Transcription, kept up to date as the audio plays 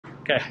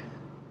Okay,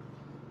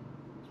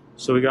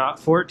 so we got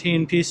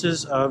 14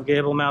 pieces of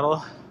gable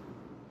metal.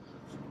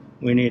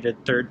 We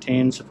needed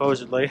 13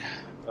 supposedly,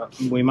 but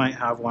we might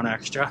have one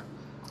extra.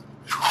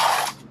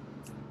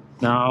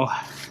 Now,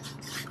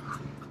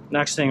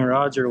 next thing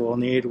Roger will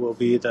need will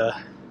be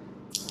a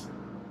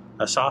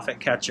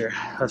soffit catcher.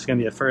 That's going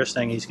to be the first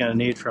thing he's going to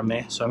need from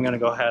me. So I'm going to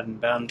go ahead and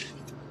bend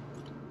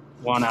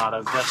one out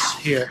of this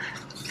here.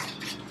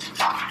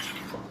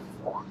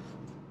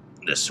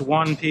 This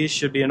one piece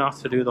should be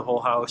enough to do the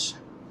whole house.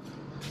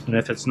 And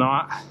if it's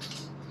not,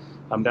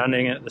 I'm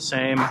bending it the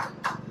same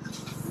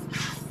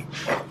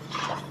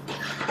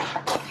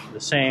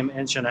 1.5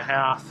 inches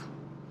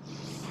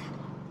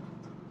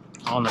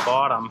on the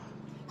bottom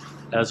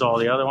as all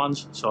the other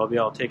ones. So I'll be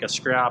able to take a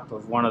scrap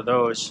of one of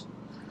those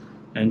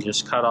and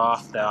just cut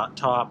off that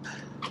top.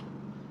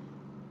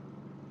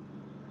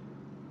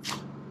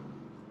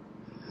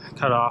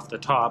 Cut off the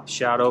top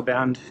shadow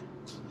bend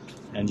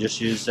and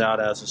just use that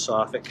as a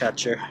soffit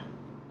catcher.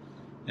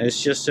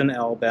 It's just an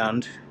L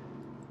bend.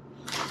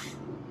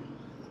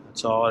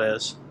 That's all it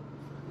is.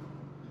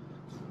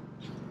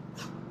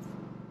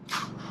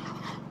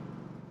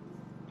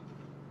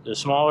 The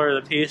smaller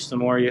the piece, the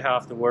more you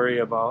have to worry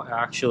about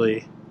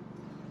actually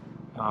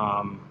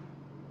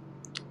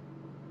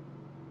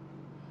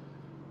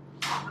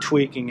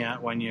tweaking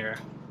it when you're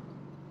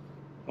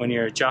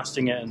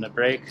adjusting it in the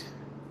brake.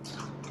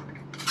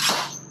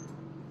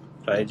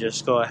 If I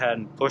just go ahead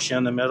and push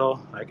in the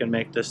middle, I can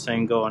make this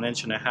thing go 1.5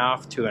 inches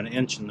to 1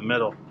 inch in the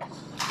middle.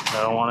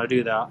 I don't want to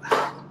do that.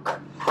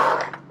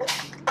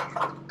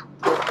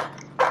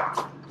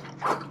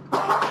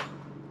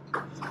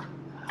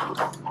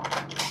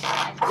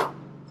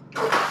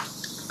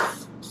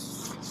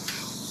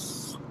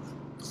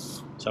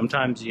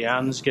 Sometimes the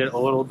ends get a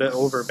little bit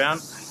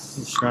overbent.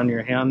 Just run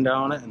your hand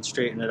down it and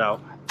straighten it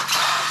out.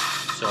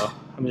 So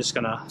I'm just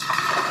gonna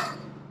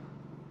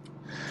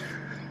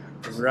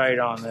right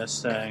on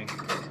this thing.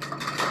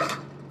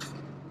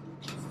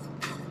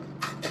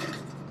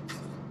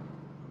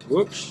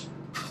 Whoops.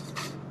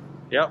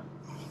 Yep.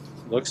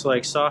 Looks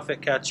like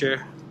soffit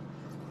catcher.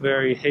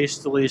 Very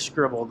hastily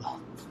scribbled.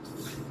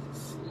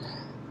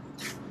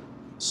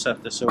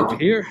 Set this over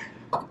here.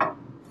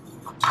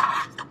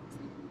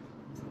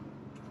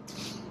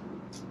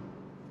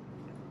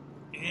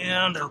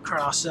 And I'll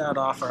cross that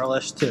off our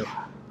list too.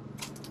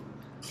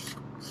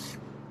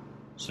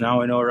 So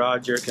now we know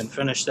Roger can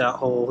finish that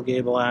whole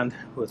gable end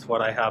with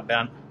what I have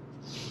bent.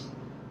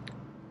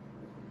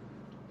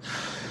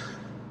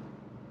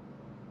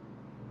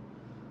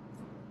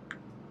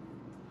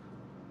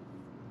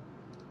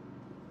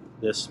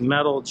 This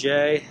metal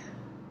J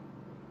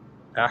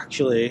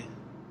actually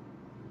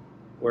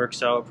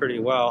works out pretty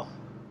well.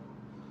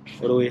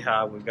 What do we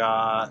have? We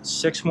got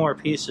 6 more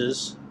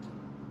pieces.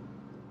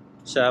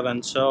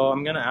 7, so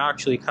I'm going to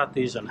actually cut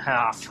these in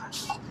half.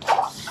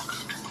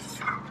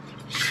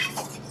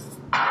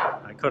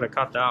 I could have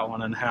cut that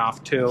one in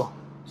half too.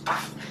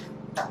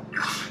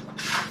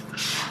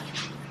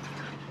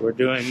 We're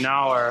doing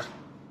now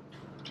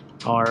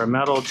our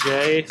metal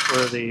J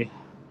for the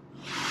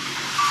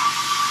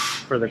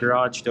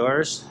garage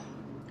doors,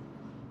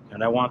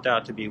 and I want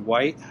that to be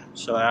white,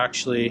 so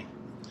actually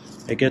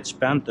it gets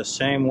bent the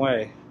same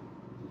way.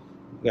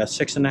 We got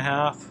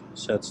 6.5,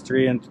 so it's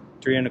 3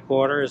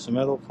 3.25 is the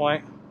middle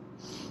point.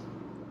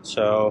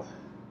 So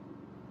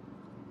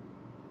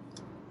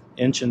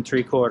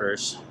 1.75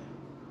 inches.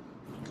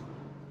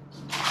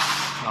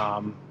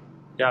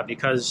 Yeah,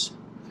 because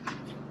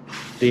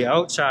the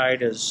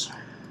outside is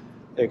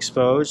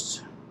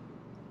exposed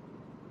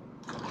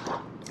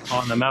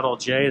on the metal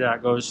J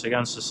that goes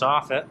against the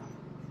soffit,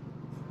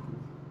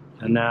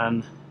 and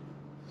then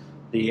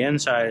the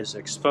inside is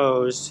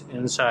exposed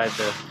inside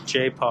the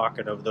J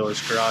pocket of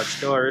those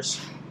garage doors.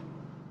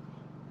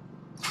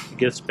 It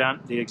gets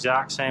bent the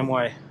exact same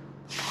way.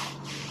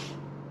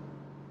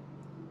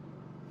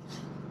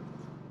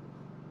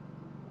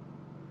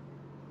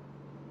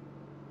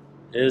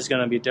 It is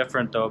going to be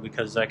different though,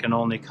 because I can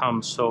only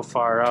come so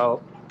far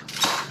out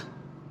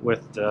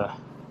with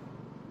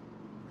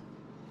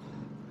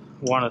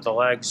one of the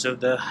legs of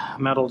the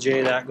metal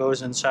J that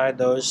goes inside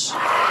those.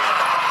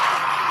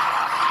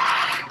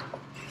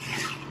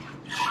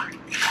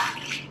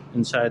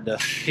 Inside the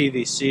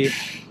PVC.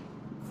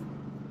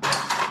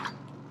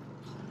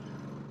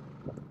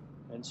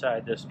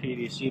 Inside this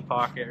PVC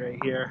pocket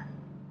right here.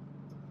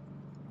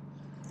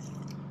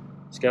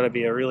 It's got to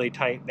be a really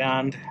tight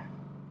bend.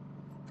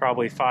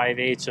 Probably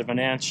 5/8 of an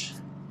inch.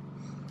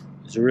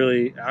 It's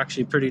really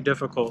actually pretty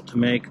difficult to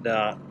make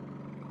a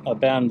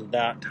bend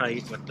that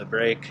tight with the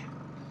brake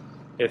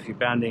if you're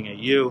bending a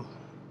U,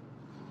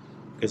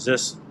 because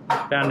this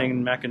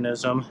bending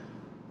mechanism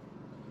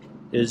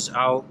is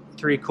out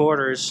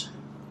 3/4,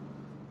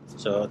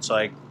 so it's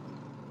like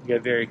you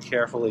gotta very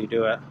carefully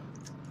do it.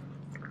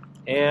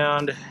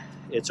 And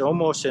it's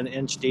almost 1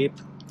 inch deep,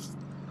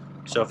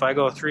 so if I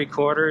go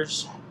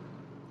 3/4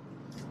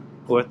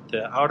 with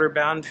the outer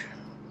bend,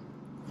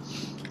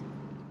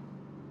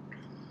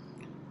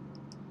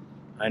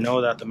 I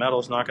know that the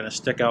metal's not going to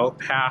stick out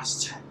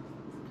past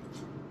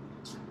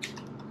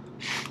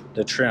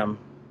the trim.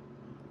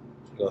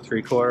 Go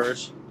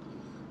 3/4,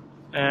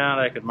 and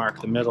I could mark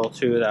the middle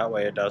too, that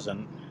way it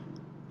doesn't,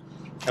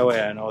 that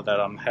way I know that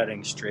I'm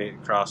heading straight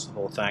across the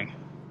whole thing.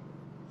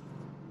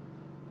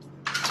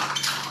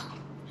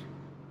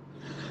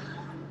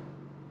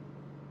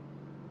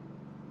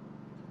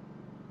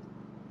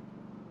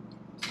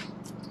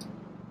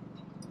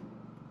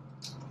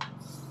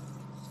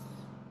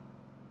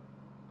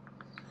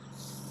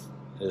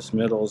 This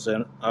middle's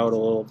in out a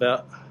little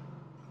bit.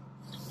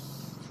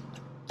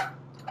 There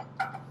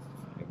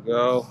you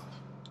go.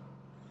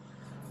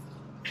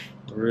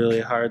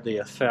 Really hardly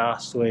a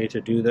fast way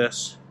to do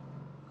this.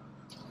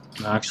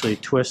 I'm actually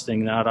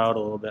twisting that out a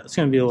little bit. It's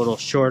going to be a little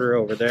shorter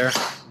over there,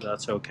 but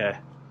that's okay.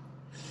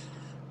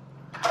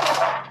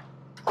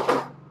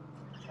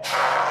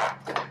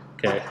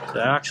 Okay, so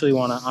I actually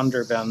want to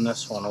underbend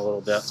this one a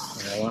little bit.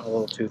 I went a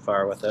little too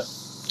far with it.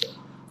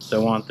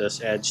 So I want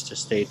this edge to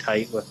stay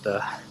tight with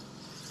the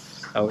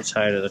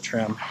outside of the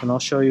trim. And I'll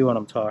show you what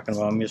I'm talking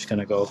about. I'm just going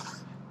to go,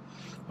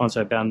 once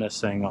I bend this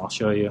thing, I'll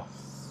show you.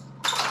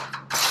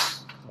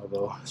 I'll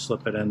go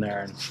slip it in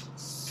there, and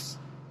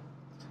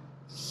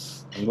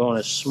I'm going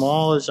as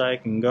small as I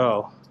can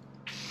go.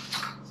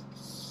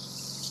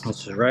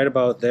 This is right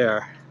about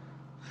there.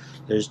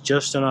 There's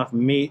just enough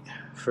meat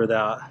for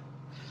that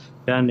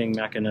bending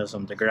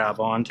mechanism to grab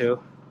onto.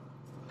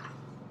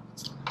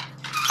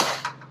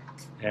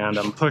 And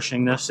I'm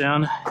pushing this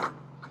in.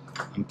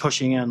 I'm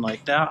pushing in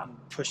like that,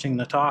 pushing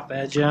the top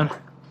edge in, and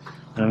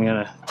I'm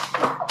gonna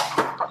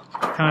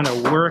kind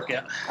of work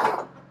it.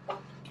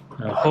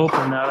 I'm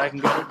hoping that I can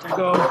get it to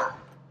go.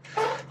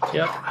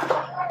 Yep.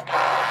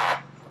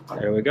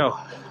 There we go.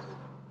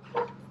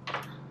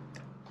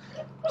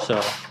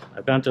 So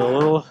I bent it a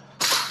little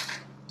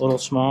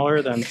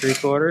smaller than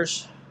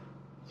 3/4.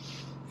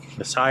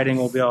 The siding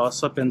will be all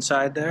slip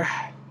inside there.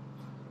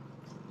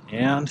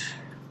 And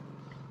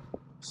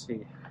let's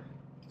see.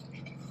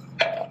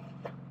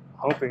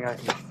 Hoping I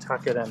can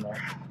tuck it in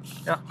there.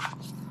 Yep.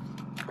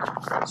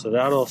 So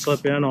that'll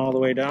slip in all the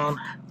way down.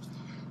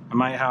 I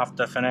might have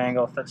to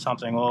finagle fit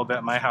something a little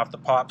bit. Might have to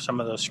pop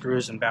some of those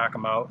screws and back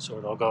them out so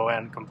it'll go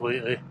in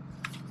completely.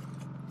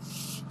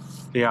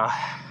 Yeah,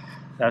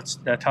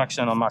 that tucks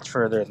in a much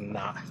further than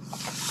that.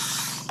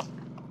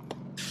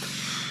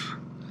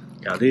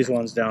 Yeah, these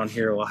ones down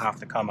here will have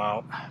to come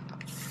out.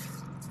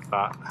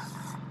 But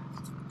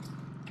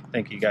I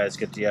think you guys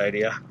get the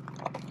idea.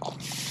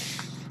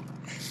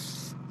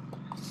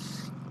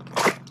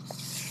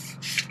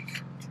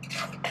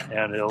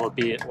 And it'll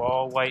be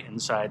all white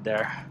inside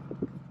there.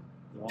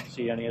 You won't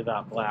see any of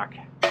that black.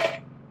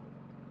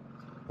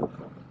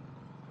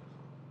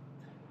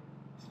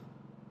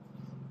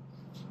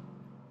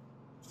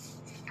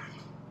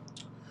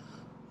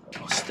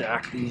 I'll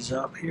stack these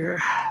up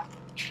here.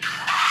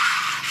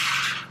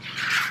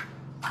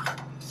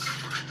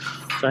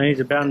 So I need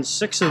to bend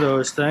 6 of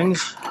those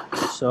things.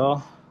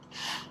 So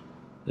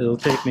it'll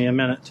take me a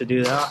minute to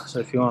do that. So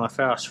if you want to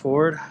fast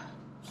forward,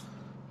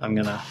 I'm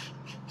gonna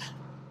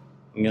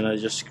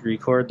just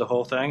record the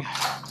whole thing.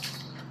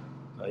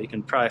 You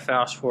can probably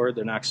fast forward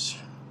the next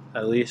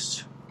at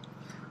least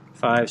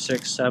 5,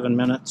 6, 7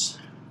 minutes.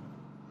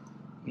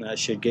 And that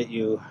should get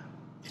you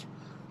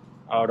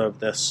out of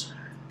this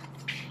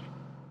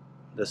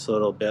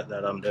little bit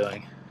that I'm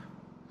doing.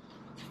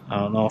 I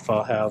don't know if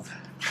I'll have,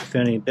 if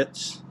any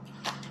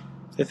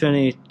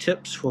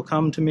tips will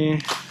come to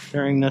me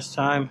during this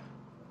time.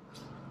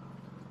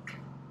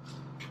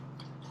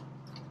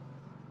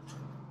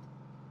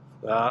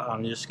 But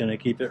I'm just going to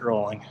keep it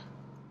rolling.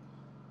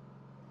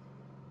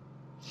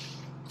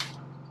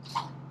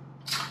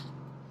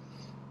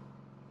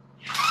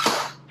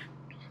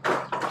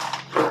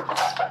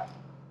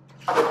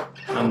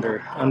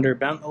 Under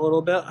bent a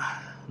little bit,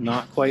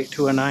 not quite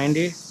to a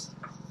 90, a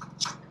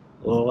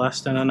little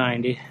less than a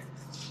 90.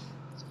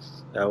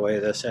 That way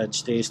this edge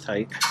stays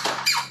tight.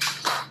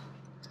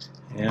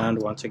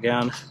 And once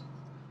again,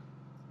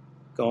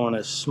 going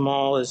as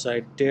small as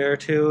I dare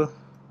to,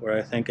 where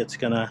I think it's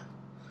gonna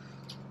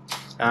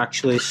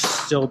actually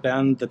still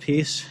bend the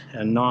piece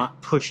and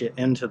not push it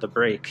into the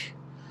brake.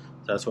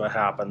 That's what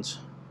happens.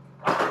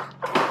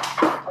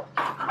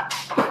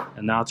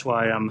 And that's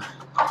why I'm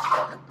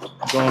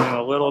going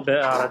a little bit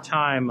at a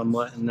time. I'm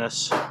letting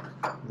this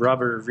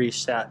rubber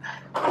reset.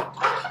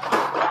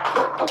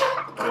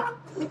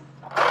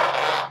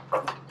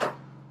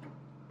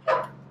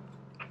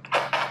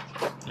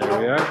 There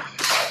we are.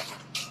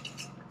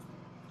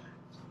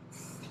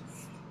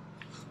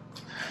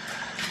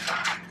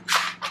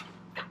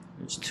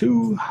 There's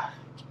 2,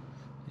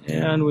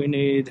 and we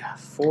need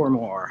 4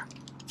 more.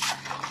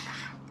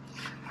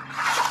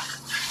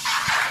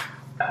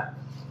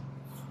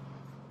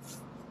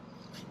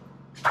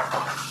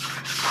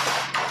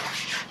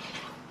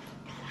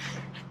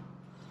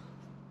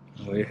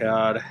 We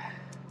had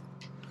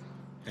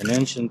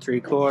 1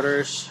 3/4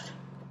 inches.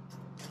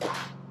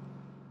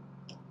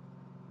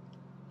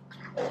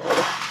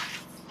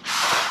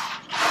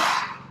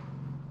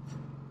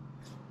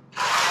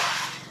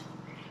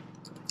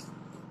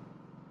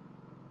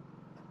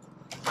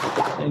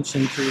 Inch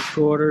and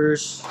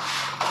 3/4.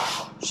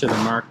 Should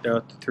have marked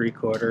out the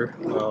 3/4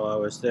 while I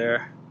was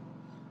there.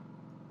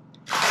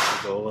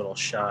 I'll go a little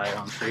shy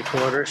on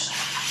 3/4.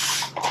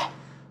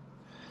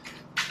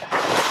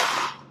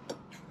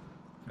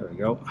 There we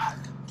go.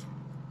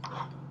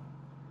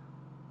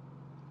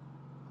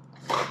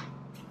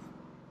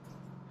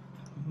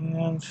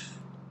 And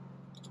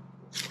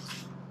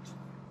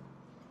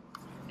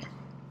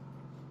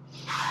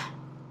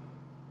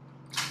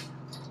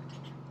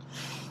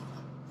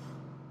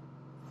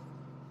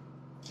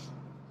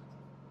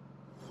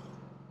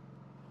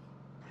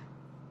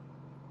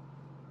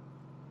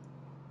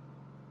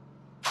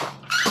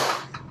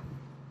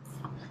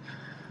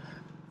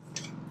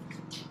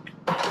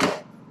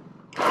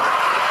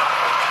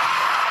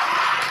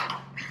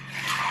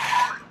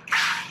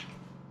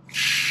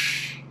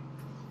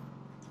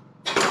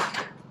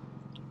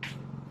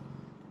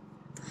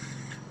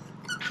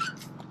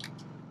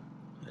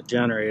the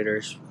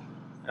generator's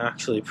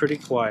actually pretty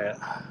quiet.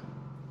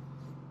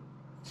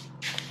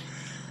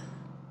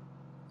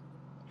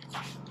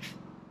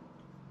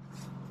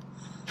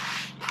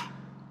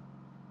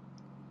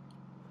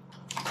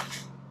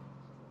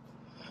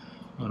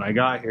 When I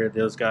got here,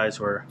 those guys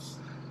were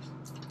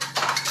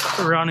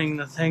running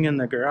the thing in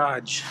the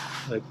garage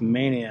like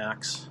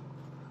maniacs.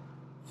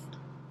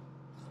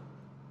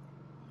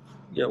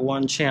 Get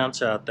one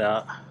chance at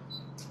that.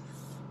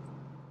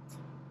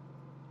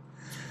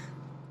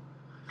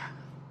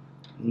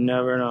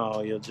 Never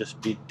know, you'll just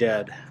be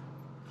dead.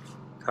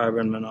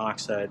 Carbon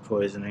monoxide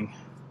poisoning.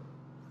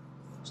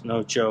 It's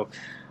no joke.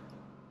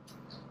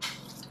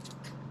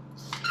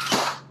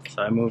 So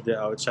I moved it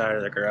outside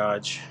of the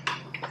garage.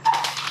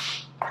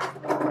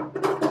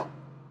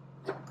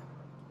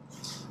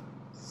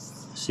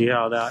 See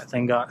how that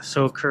thing got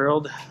so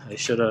curled? I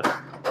should have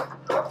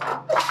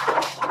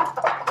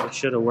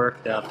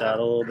worked at that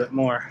a little bit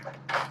more.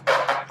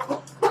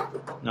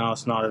 Now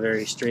it's not a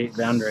very straight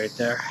bend right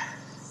there.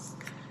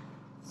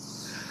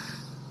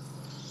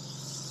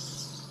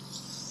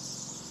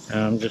 And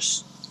I'm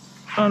just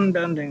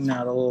unbending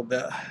that a little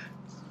bit.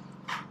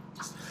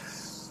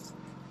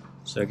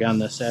 So again,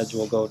 this edge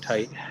will go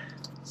tight.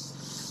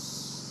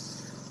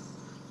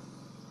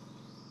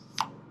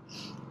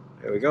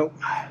 There we go.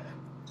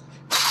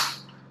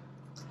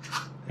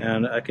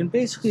 And I can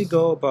basically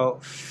go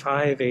about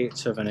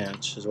 5/8 of an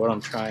inch is what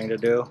I'm trying to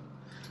do.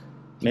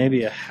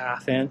 Maybe a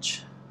 1/2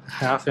 inch. A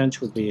 1/2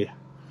 inch would be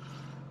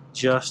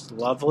just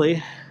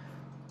lovely.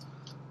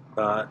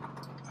 But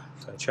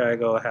if I try to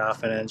go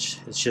 1/2 an inch,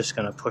 it's just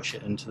going to push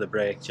it into the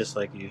brake, just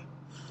like you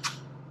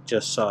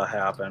just saw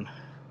happen.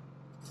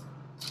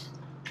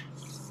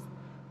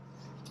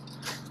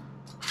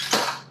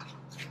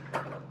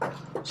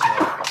 So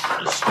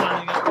just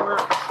letting it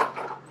work.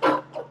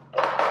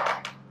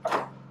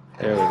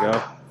 There we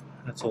go.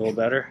 That's a little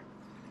better.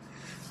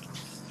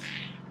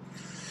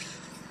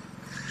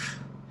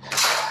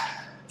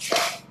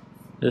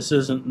 This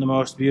isn't the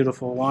most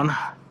beautiful one.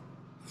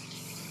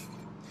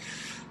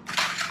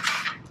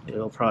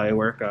 It'll probably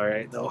work all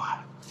right though.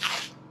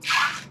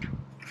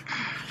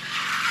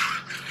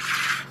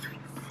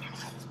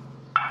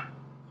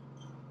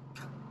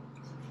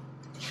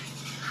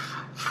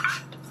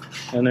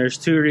 And there's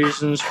two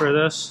reasons for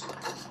this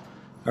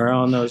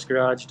around those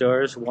garage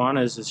doors. One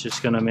is it's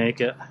just going to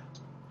make it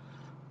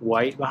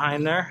white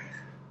behind there.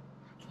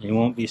 You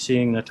won't be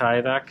seeing the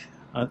Tyvek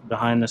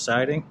behind the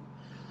siding.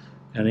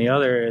 And the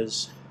other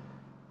is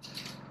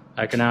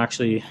I can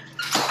actually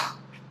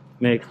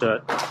make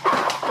the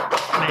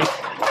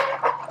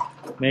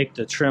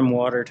trim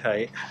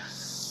watertight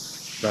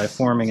by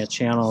forming a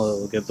channel that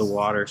will give the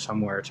water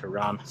somewhere to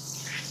run.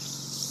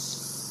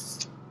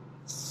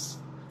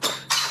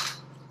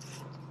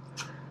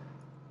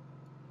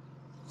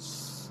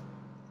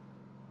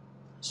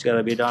 It's got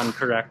to be done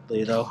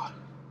correctly though.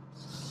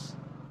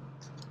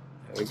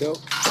 There we go.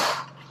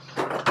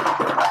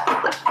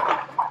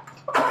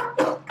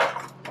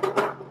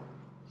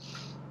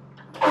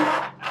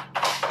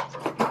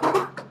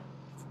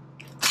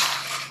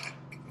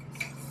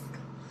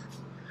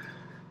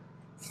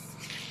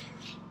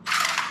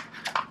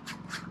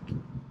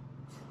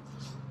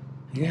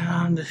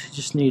 And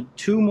just need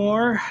 2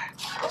 more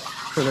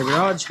for the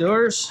garage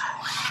doors.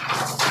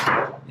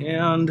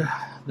 And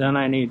then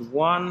I need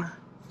 1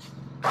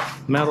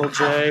 metal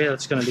J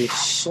that's going to be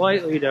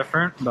slightly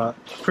different, but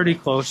pretty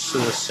close to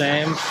the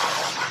same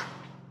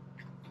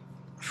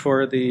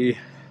for the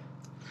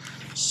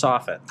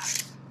soffit.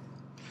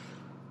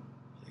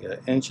 You got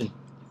 1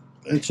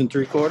 inch and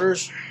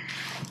 3/4,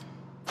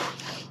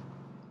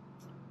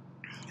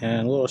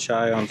 and a little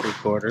shy on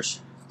 3/4.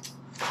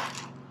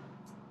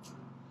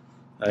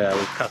 Oh yeah,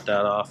 we'll cut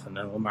that off and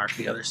then we'll mark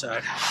the other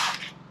side.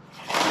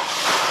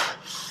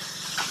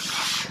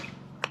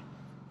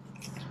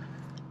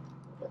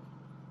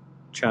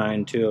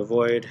 Trying to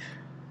avoid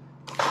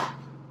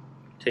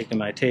taking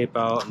my tape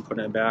out and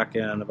putting it back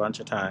in a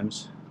bunch of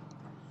times.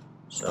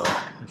 So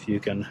if you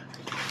can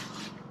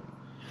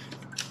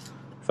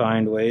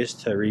find ways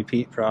to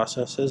repeat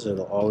processes,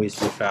 it'll always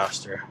be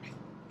faster.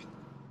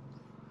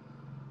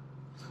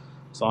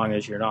 as long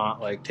as you're not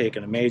like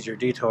taking a major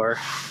detour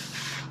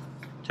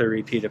to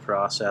repeat a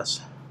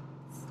process.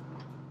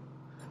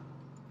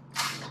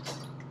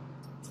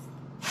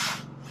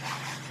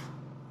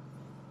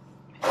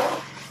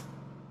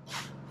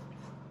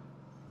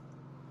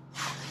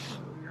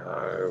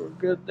 We're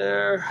good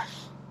there.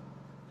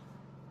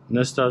 And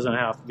this doesn't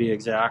have to be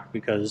exact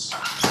because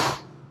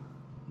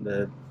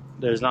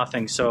there's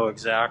nothing so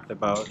exact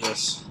about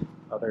this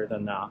other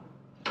than that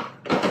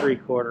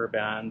 3/4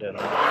 bend and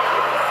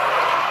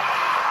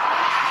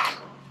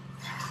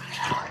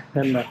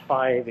the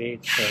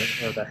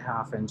 5/8 or the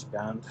 1/2 inch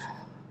bend.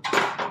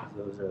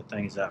 Those are the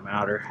things that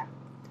matter.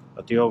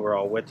 But the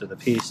overall width of the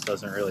piece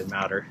doesn't really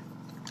matter.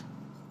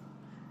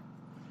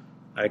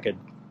 I could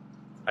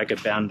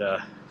bend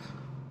a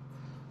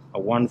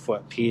 1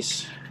 foot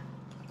piece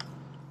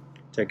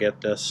to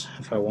get this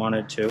if I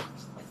wanted to.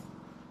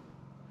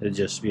 It'd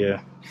just be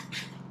a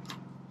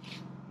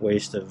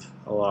waste of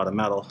a lot of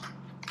metal.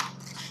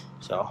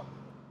 So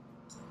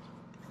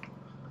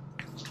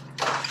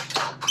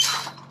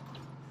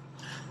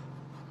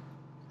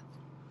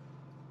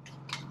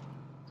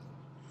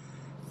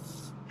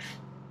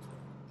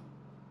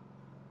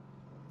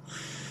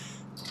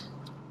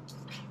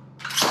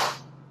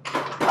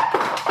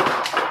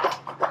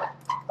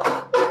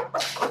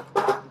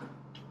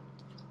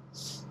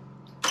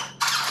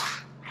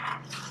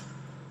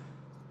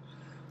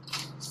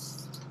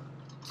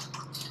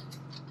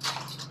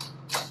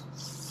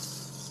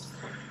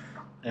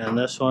and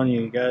this one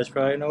you guys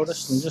probably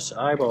noticed, I'm just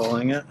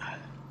eyeballing it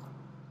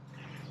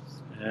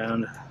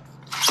and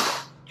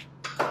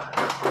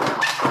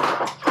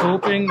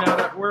hoping that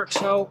it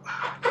works out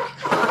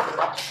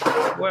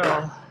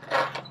well.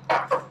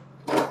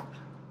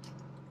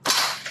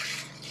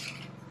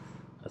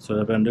 That's what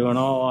I've been doing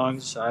all along,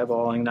 just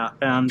eyeballing that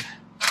bend,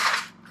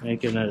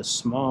 making it as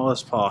small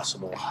as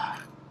possible.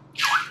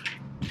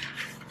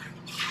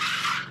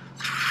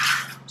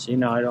 See,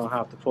 now I don't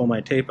have to pull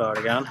my tape out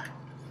again.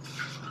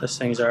 This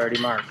thing's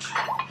already marked.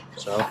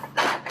 So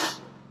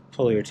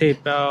pull your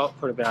tape out,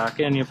 put it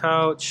back in your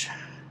pouch.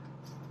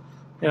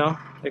 You know,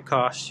 it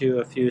costs you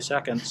a few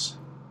seconds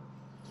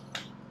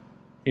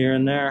here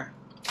and there.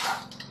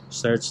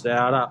 Starts to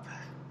add up.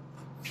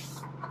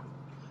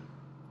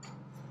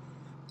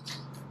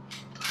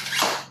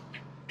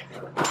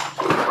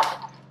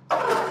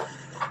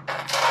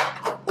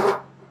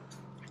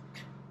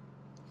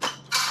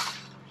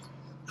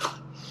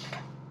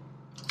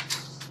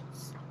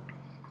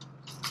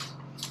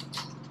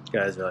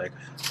 Guys are like,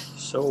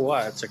 so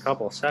what? It's a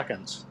couple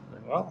seconds.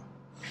 Like, well,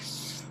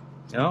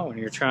 you know, when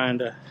you're trying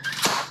to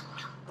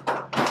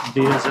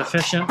be as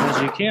efficient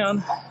as you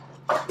can,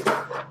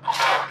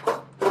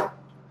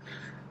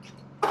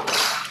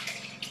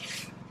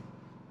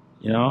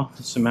 you know,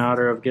 it's a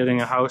matter of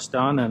getting a house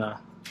done in a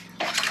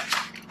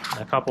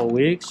couple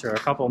weeks or a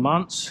couple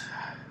months.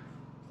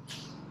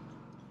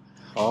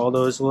 All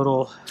those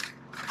little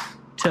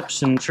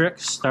tips and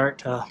tricks start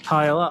to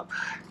pile up.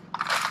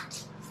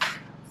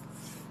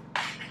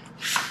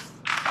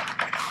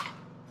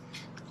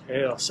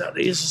 Okay, I'll set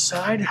these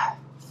aside.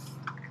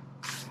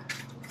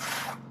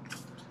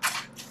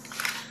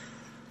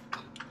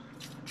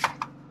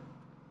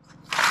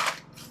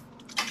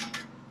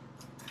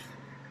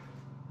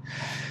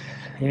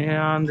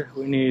 And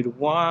we need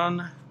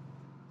one.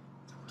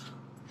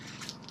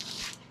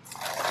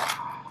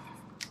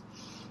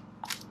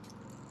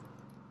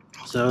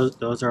 So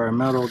those are our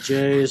metal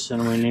J's,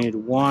 and we need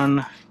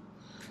one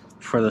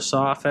for the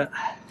soffit.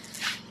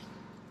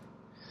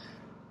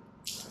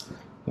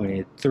 We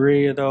need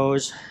 3 of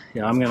those.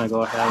 Yeah, I'm gonna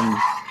go ahead and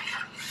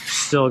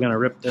still gonna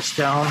rip this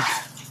down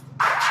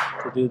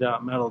to do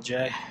that metal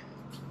J.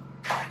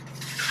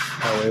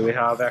 That way we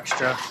have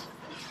extra.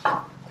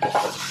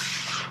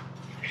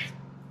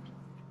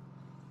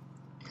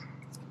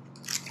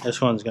 This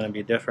one's gonna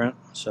be different,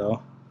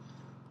 so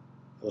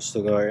we'll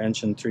still go our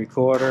 1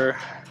 3/4 inches.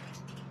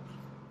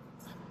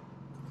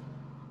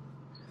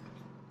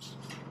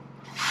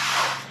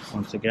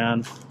 Once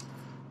again,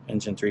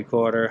 1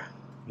 3/4 inches.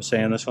 I'm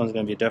saying this one's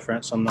going to be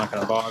different, so I'm not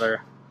going to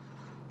bother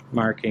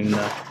marking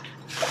the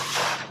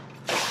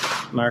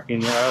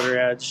outer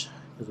edge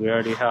because we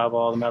already have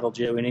all the metal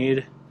J we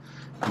need.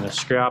 And the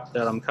scrap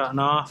that I'm cutting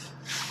off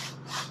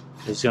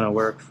is going to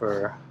work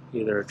for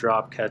either a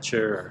drop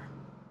catcher or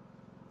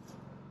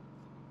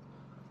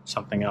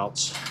something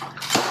else.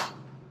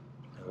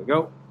 There we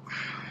go.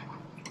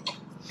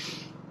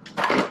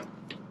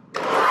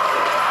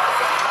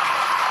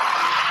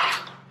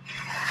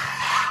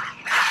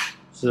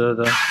 So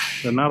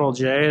the metal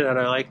J that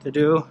I like to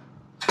do,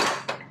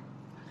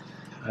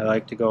 I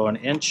like to go 1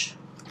 inch.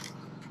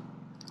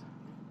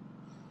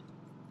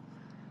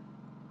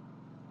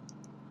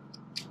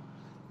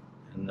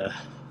 And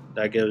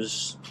that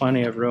gives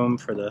plenty of room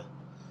for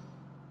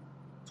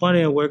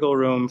plenty of wiggle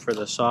room for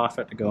the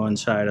soffit to go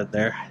inside of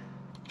there.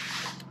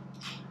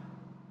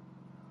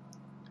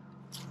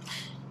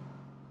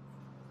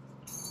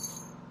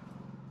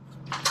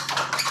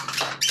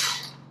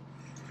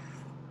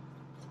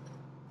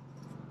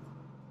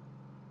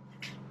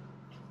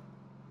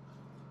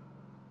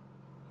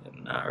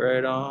 Getting that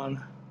right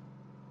on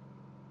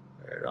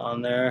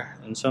there.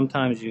 And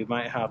sometimes you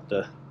might have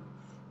to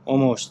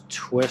almost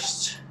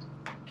twist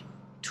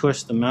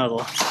the metal.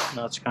 And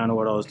that's kind of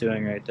what I was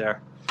doing right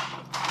there.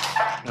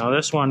 Now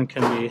this one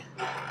can be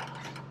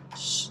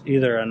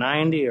either a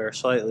 90 or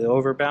slightly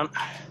overbent.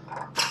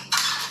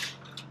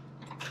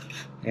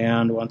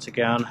 And once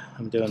again,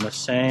 I'm doing the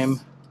same.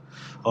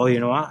 Oh, you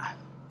know what?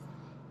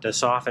 The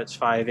soffit's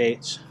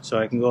 5/8, so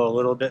I can go a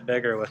little bit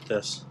bigger with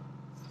this.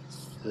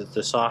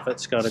 The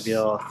soffit's got to be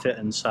able to fit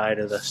inside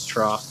of this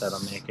trough that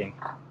I'm making.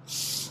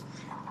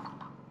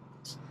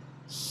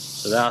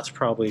 So that's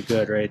probably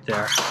good right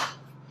there.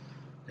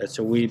 It's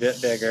a wee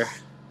bit bigger.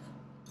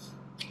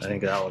 I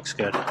think that looks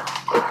good.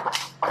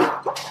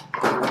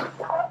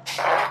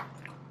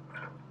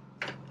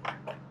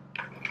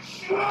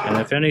 And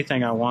if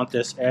anything, I want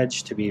this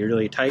edge to be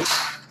really tight.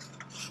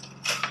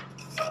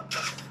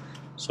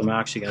 So I'm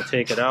actually going to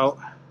take it out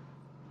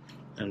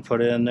and put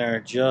it in there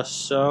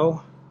just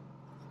so.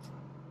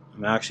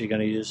 I'm actually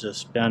going to use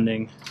this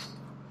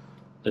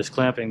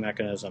clamping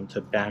mechanism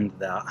to bend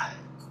that.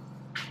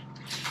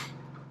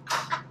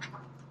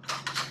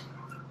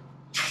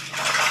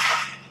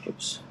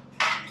 Oops.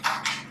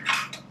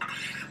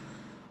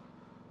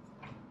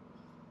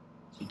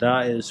 So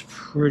that is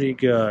pretty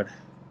good.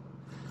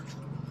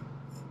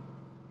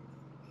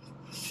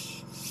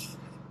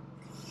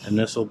 And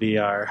this will be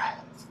our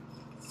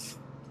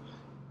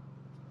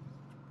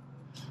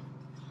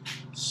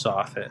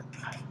soffit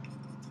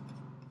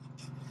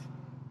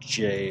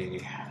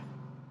J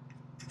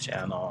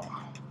channel.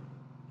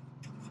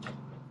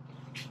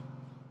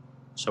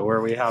 So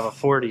where we have a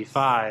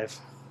 45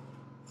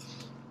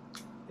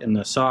 in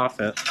the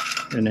soffit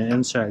in the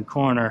inside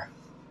corner,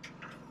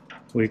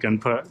 we can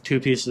put 2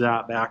 pieces of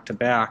that back to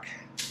back.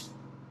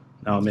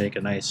 That'll make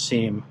a nice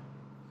seam.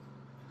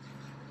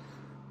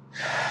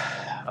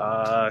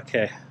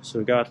 Okay, so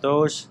we got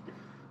those.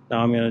 Now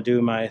I'm going to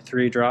do my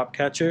 3 drop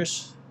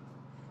catchers,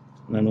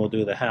 and then we'll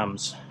do the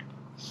hems.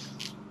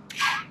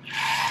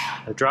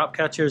 The drop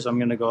catchers, I'm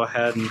going to go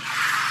ahead and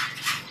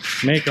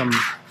make them.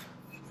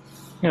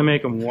 I'm going to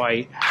make them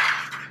white.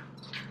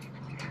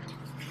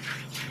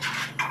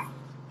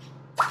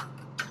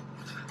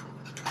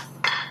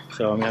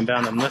 So I'm going to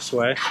bend them this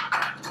way,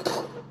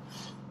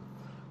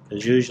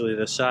 because usually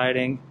the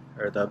siding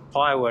or the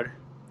plywood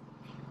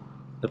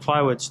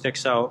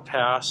sticks out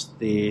past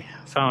the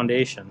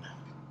foundation.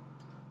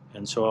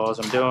 And so all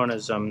I'm doing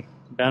is I'm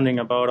bending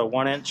about a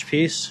 1-inch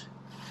piece,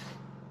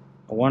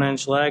 a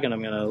 1-inch leg, and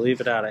I'm going to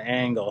leave it at an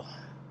angle.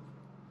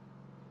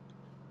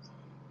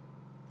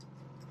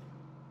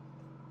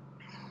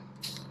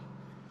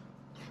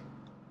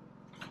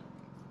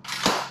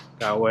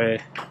 That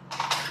way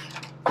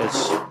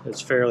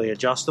it's fairly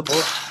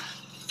adjustable.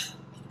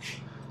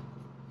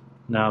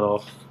 Now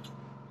it'll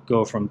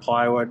go from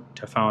plywood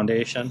to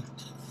foundation,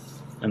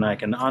 and I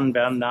can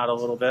unbend that a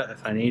little bit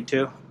if I need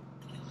to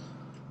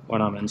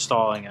when I'm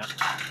installing it.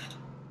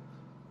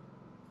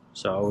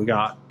 So we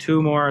got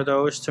 2 more of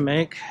those to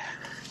make.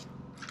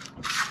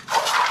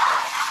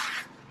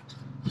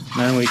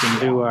 Then we can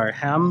do our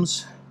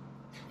hems.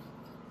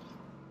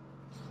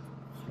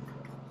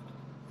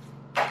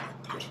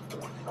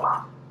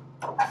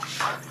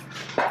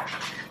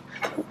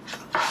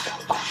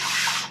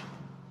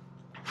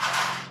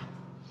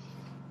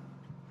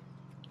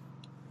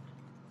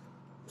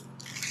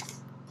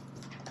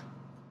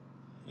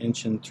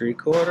 Inch and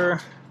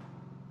 3/4.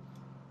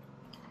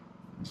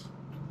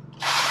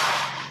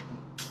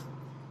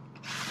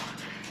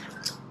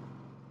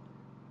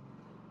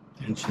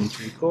 Inch and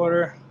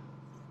 3/4.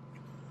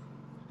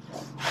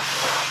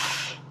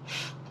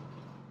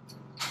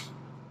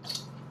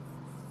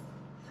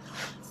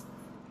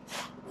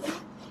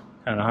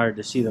 Kind of hard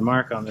to see the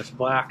mark on this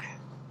black.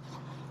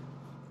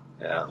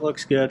 Yeah, it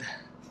looks good.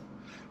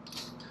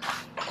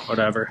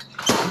 Whatever,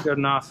 good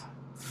enough.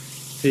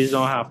 These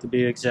don't have to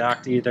be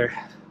exact either.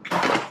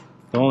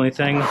 The only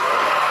thing that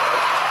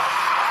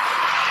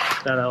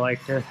I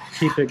like to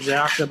keep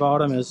exact about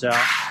them is that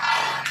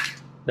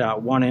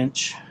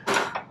 1-inch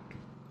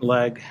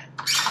leg.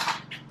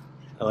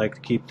 I like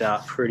to keep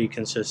that pretty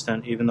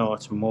consistent, even though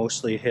it's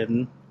mostly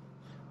hidden.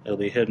 It'll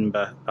be hidden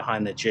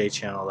behind the J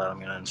channel that I'm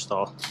going to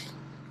install.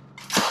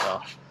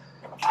 So.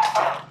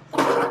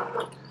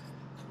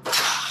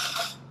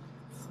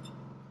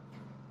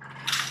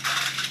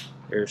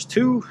 There's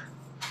 2.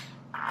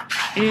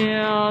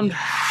 And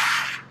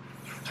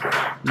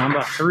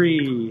number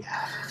 3.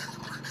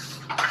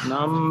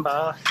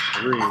 Number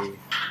 3.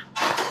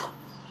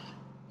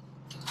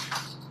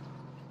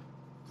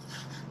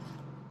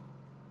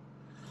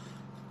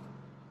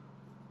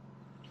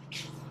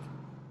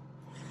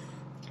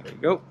 There you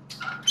go.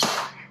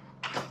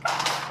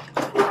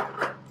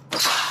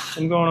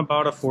 I'm going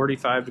about a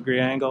 45-degree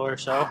angle or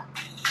so.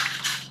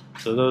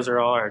 So those are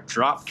all our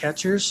drop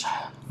catchers.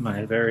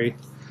 My very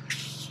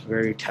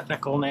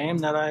technical name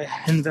that I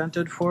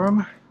invented for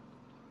them.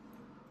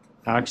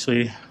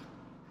 Actually,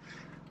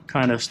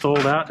 kind of stole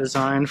that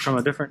design from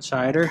a different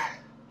cider.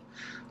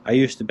 I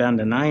used to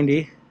bend a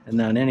 90, and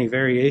then any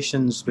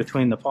variations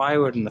between the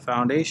plywood and the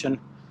foundation,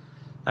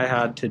 I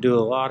had to do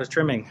a lot of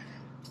trimming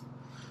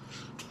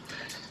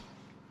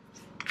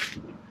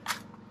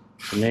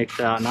to make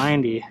that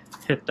 90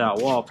 hit that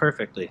wall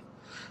perfectly.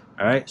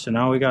 Alright, so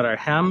now we got our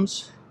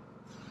hems,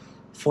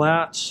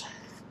 flats,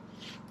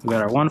 we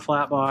got our one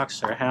flat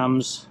box, our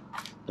hems,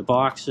 the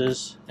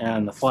boxes,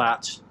 and the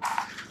flats.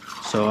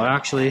 So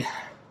actually,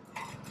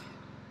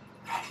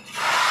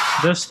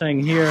 this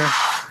thing here,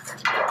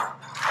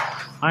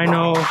 I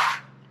know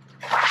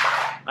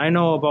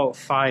about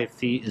 5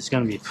 feet is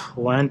going to be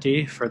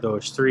plenty for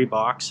those 3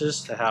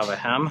 boxes to have a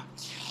hem.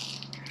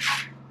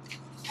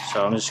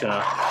 So I'm just going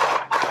to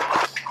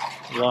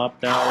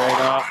lop that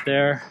right off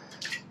there.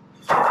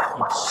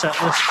 I'll set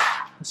this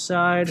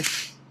aside,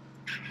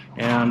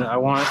 and I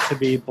want it to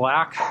be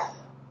black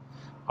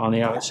on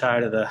the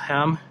outside of the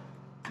hem.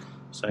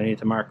 So I need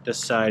to mark this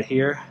side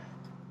here.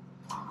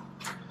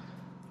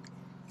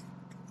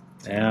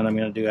 And I'm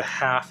going to do a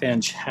 1/2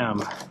 inch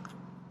hem.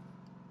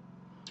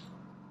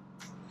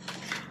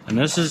 And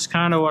this is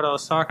kind of what I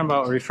was talking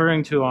about,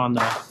 referring to on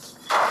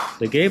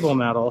the gable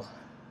metal,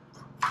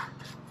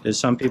 is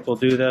some people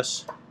do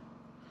this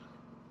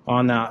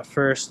on that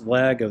first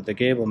leg of the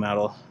gable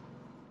metal.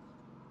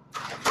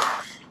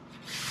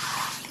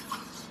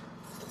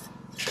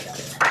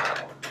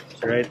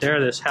 So right there,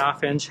 this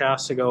 1/2 inch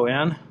has to go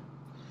in.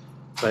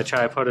 If I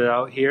try to put it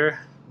out here,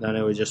 then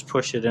it would just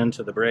push it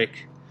into the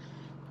break,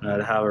 and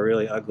I'd have a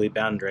really ugly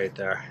bend right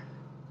there.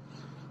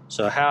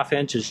 So a 1/2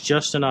 inch is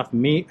just enough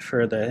meat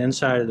for the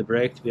inside of the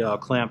break to be able to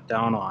clamp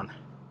down on.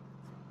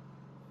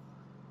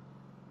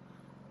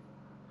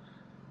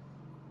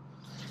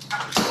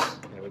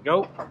 There we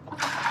go.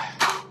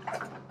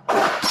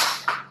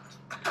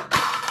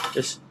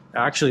 This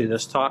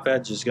top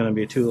edge is going to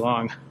be too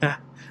long.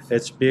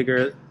 It's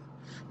bigger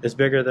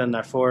than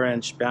the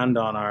 4-inch bend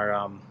on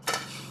our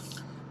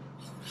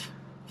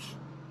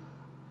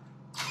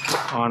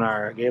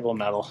gable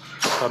metal.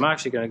 So I'm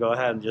actually going to go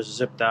ahead and just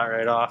zip that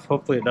right off.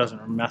 Hopefully it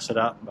doesn't mess it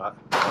up, but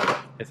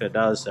if it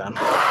does, then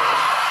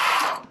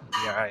it'll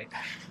be alright.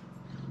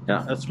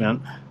 Yeah, that's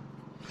meant.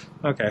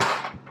 Okay.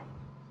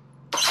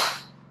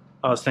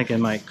 I was thinking I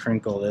might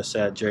crinkle this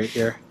edge right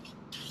here.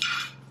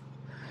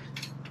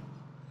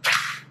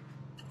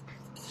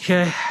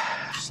 Okay,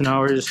 so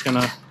now we're just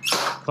going to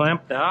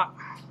clamp that.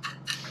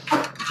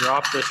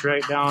 Drop this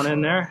right down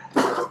in there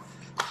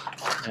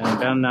and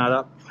bend that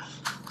up.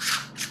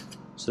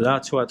 So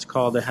that's what's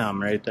called a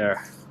hem right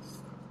there.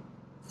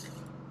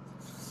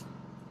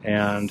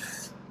 And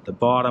the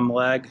bottom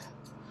leg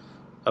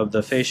of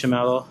the fascia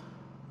metal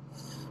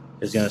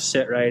is going to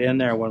sit right in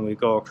there when we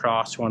go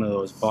across one of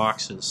those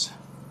boxes.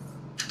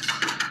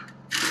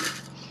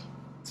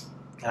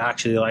 I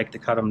actually like to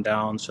cut them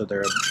down so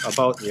they're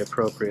about the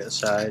appropriate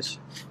size.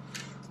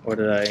 What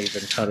did I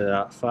even cut it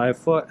at? 5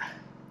 foot?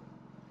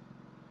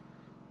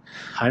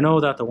 I know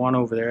that the one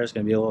over there is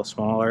going to be a little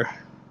smaller,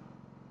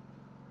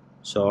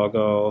 so I'll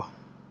go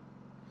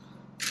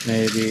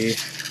maybe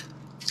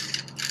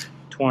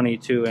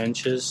 22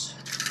 inches.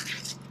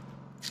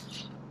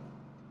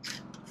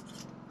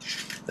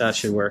 That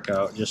should work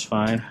out just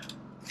fine.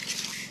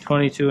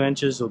 22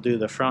 inches will do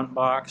the front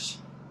box,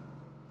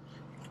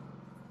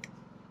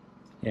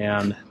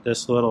 and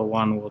this little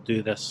one will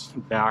do this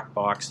back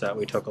box that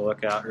we took a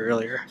look at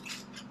earlier.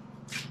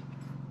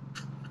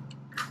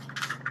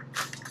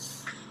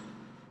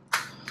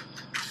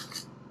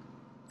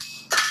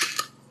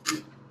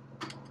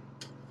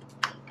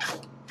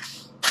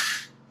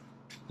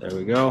 There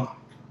we go.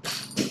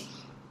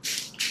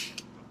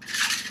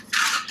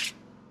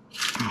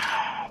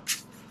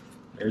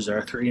 There's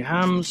our 3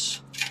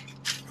 hems.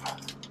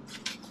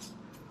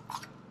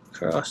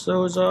 Cross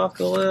those off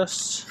the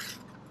list.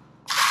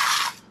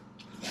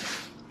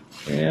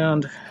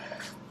 And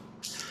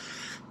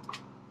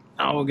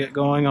now we'll get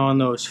going on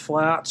those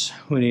flats.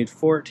 We need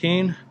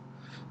 14.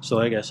 So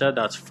like I said,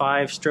 that's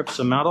 5 strips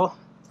of metal.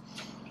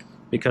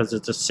 Because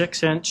it's a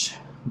 6-inch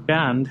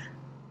bend,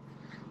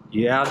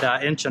 you add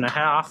that 1.5 inch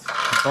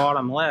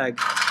bottom leg,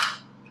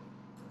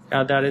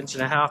 add that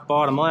 1.5 inch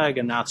bottom leg,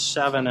 and that's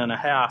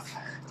 7.5.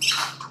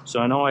 So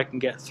I know I can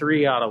get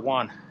 3 out of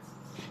 1.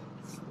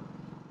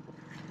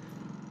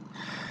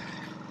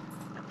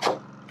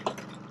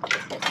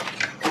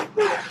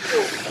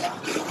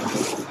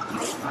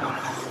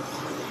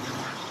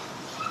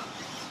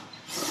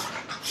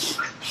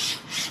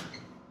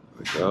 There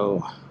we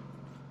go.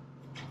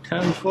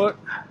 10 foot.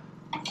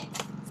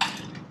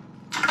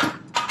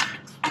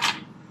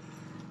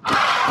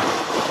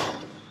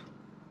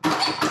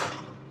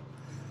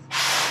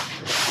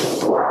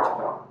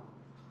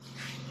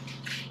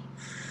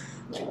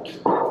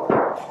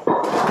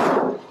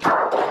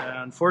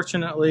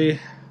 Unfortunately,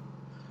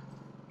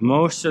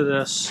 most of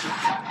these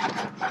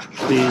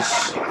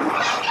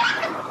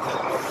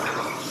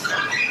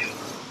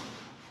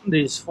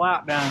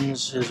flat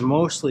bends is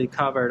mostly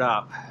covered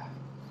up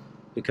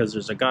because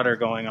there's a gutter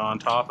going on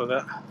top of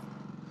it.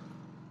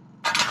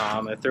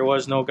 If there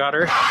was no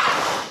gutter,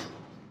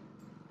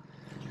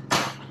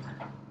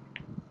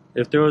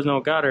 If there was no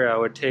gutter, I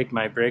would take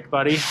my brake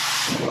buddy.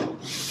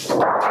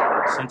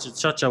 Since it's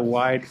such a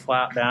wide,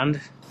 flat bend,